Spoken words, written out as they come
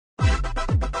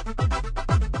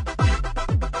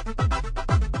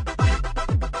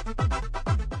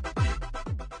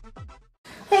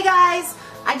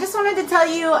wanted to tell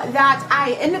you that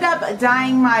I ended up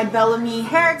dyeing my Bellamy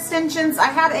hair extensions. I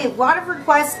had a lot of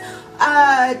requests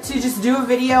to just do a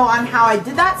video on how I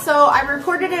did that, so I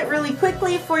recorded it really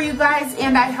quickly for you guys,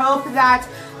 and I hope that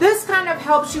this kind of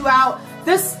helps you out.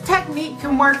 This technique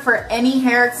can work for any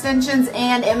hair extensions,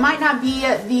 and it might not be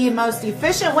the most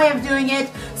efficient way of doing it,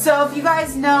 so if you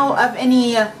guys know of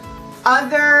any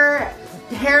other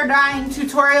hair dyeing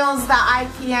tutorials that I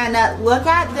can look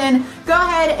at, then go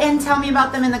ahead and tell me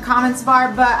about them in the comments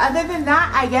bar. But other than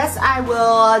that, I guess I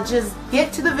will just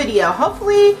get to the video.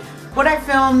 Hopefully what I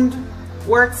filmed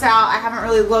works out. I haven't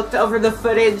really looked over the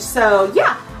footage, so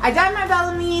yeah, I dyed my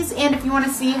Bellamy's, and if you want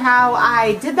to see how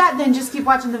I did that, then just keep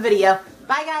watching the video.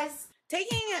 Bye guys!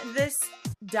 Taking this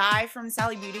dye from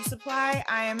Sally Beauty Supply,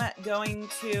 I'm going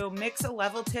to mix a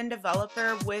level 10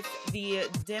 developer with the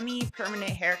Demi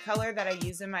permanent hair color that I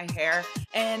use in my hair,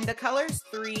 and the color's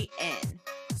 3N.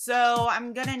 So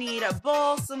I'm gonna need a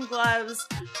bowl, some gloves,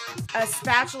 a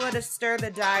spatula to stir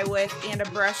the dye with, and a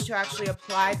brush to actually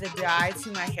apply the dye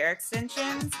to my hair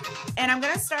extensions. And I'm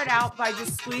gonna start out by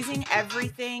just squeezing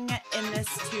everything in this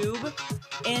tube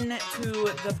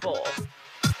into the bowl.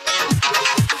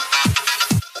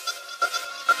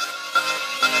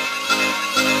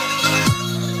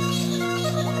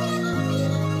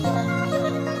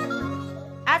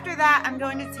 After that, I'm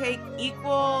going to take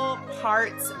equal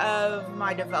parts of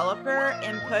my developer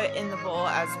and put in the bowl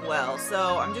as well.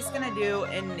 So I'm just going to do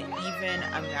an even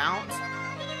amount.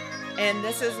 And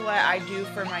this is what I do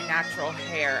for my natural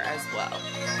hair as well.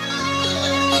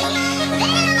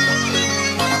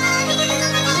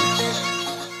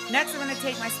 Next, I'm going to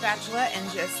take my spatula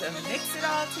and just mix it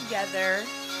all together.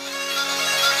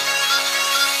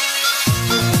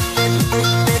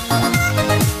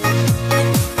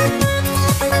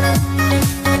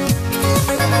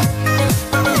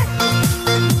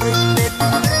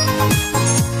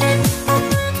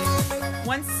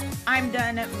 Once I'm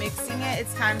done mixing it,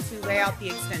 it's time to lay out the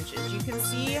extensions. You can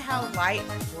see how light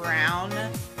brown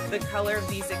the color of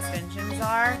these extensions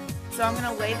are. So I'm going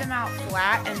to lay them out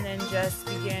flat and then just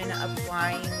begin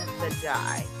applying the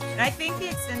dye. And I think the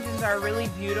extensions are a really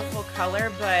beautiful color,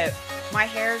 but my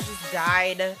hair is just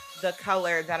dyed the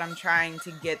color that I'm trying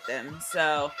to get them.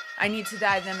 So I need to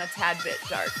dye them a tad bit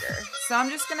darker. So I'm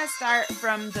just going to start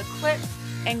from the clip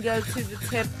and go to the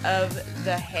tip of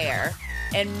the hair.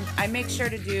 And I make sure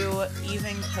to do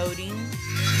even coating.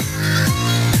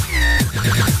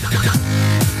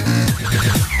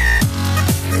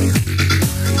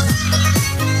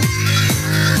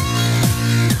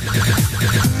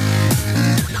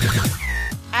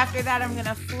 After that, I'm going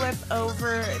to flip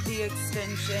over the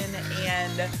extension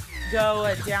and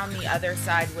go down the other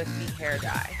side with the hair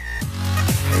dye.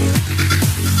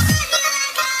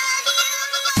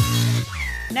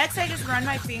 Next, I just run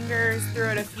my fingers through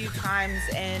it a few times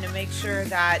and make sure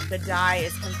that the dye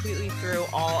is completely through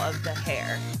all of the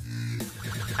hair.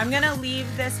 I'm going to leave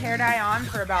this hair dye on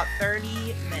for about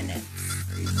 30 minutes.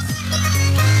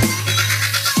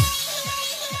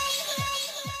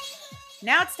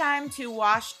 Now it's time to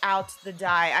wash out the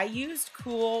dye. I used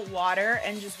cool water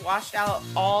and just washed out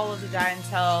all of the dye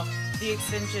until the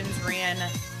extensions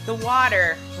the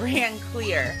water ran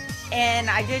clear. And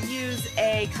I did use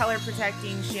a color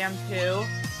protecting shampoo,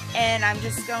 and I'm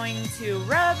just going to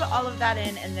rub all of that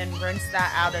in and then rinse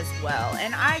that out as well.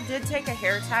 And I did take a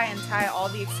hair tie and tie all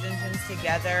the extensions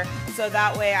together so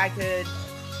that way I could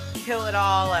kill it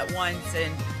all at once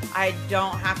and I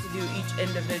don't have to do each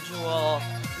individual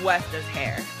weft of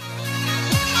hair.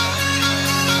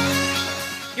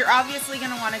 You're obviously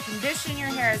going to want to condition your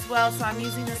hair as well, so I'm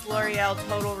using this L'Oreal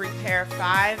Total Repair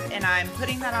 5, and I'm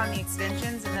putting that on the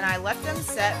extensions, and then I let them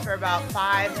set for about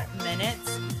 5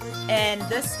 minutes, and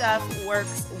this stuff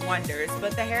works wonders.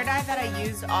 But the hair dye that I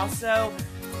used also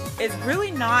is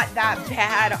really not that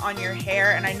bad on your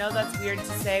hair, and I know that's weird to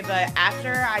say, but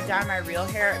after I dye my real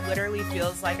hair, it literally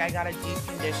feels like I got a deep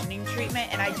conditioning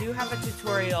treatment, and I do have a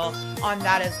tutorial on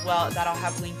that as well that I'll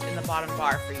have linked in the bottom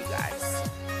bar for you guys.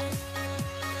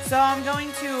 So I'm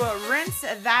going to rinse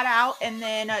that out and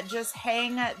then just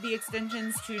hang the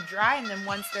extensions to dry, and then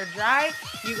once they're dry,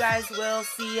 you guys will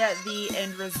see the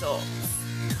end results.